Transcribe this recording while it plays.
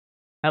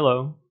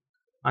Hello.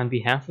 On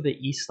behalf of the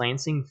East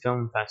Lansing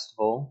Film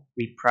Festival,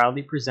 we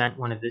proudly present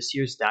one of this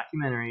year's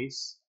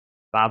documentaries,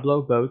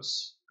 Boblo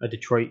Boats, a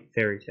Detroit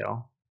Fairy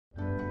Tale.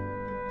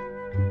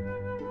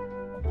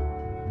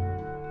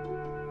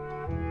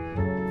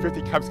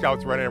 50 Cub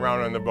Scouts running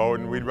around on the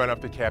boat, and we'd run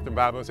up to Captain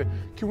Boblo and say,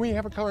 "Can we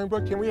have a coloring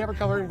book? Can we have a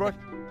coloring book?"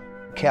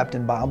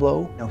 Captain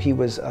Boblo, he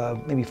was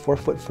maybe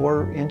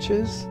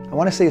 4'4". I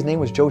want to say his name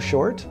was Joe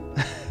Short.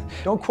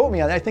 Don't quote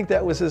me on that, I think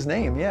that was his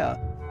name, yeah.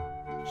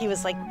 He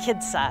was like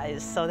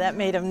kid-sized, so that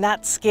made him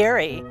not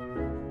scary.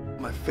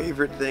 My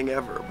favorite thing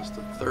ever was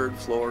the third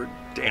floor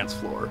dance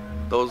floor.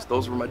 Those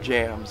were my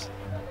jams.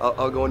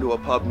 I'll go into a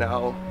pub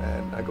now,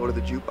 and I go to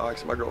the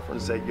jukebox, and my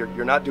girlfriend say,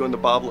 you're not doing the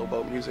Boblo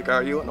Boat music,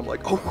 are you? And I'm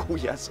like, oh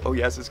yes,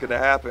 it's gonna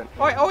happen.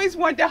 I always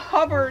wanted to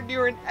hover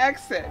near an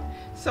exit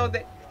so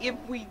that if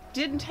we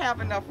didn't have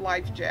enough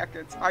life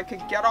jackets, I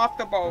could get off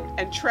the boat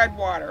and tread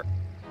water.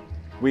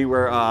 We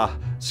were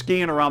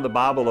skiing around the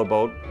Boblo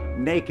Boat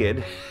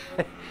naked,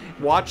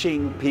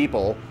 watching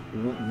people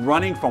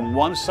running from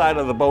one side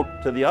of the boat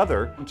to the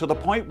other, to the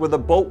point where the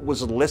boat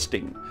was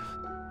listing.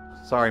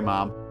 Sorry,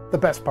 Mom. The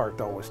best part,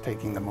 though, was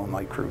taking the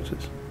moonlight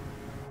cruises.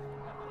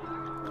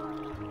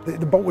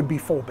 The boat would be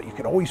full, but you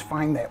could always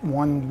find that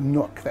one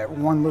nook, that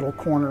one little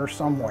corner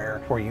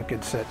somewhere where you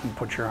could sit and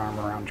put your arm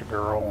around your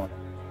girl.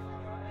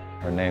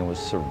 Her name was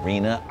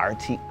Serena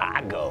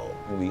Artiago.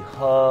 We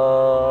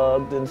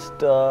hugged and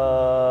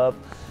stuff.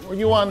 Were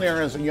you on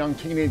there as a young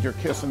teenager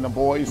kissing the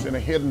boys in a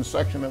hidden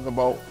section of the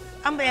boat?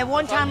 At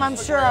one time, I'm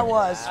sure I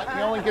was.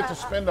 You only get to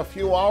spend a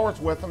few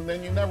hours with them,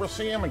 then you never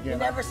see them again. You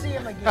never see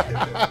him again.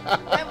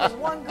 That was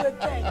one good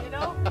thing, you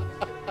know?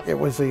 It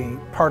was a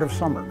part of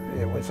summer.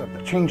 It was a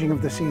changing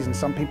of the season.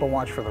 Some people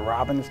watched for the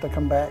robins to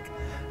come back.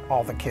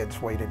 All the kids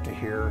waited to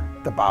hear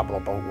the Boblo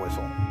Boat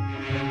whistle.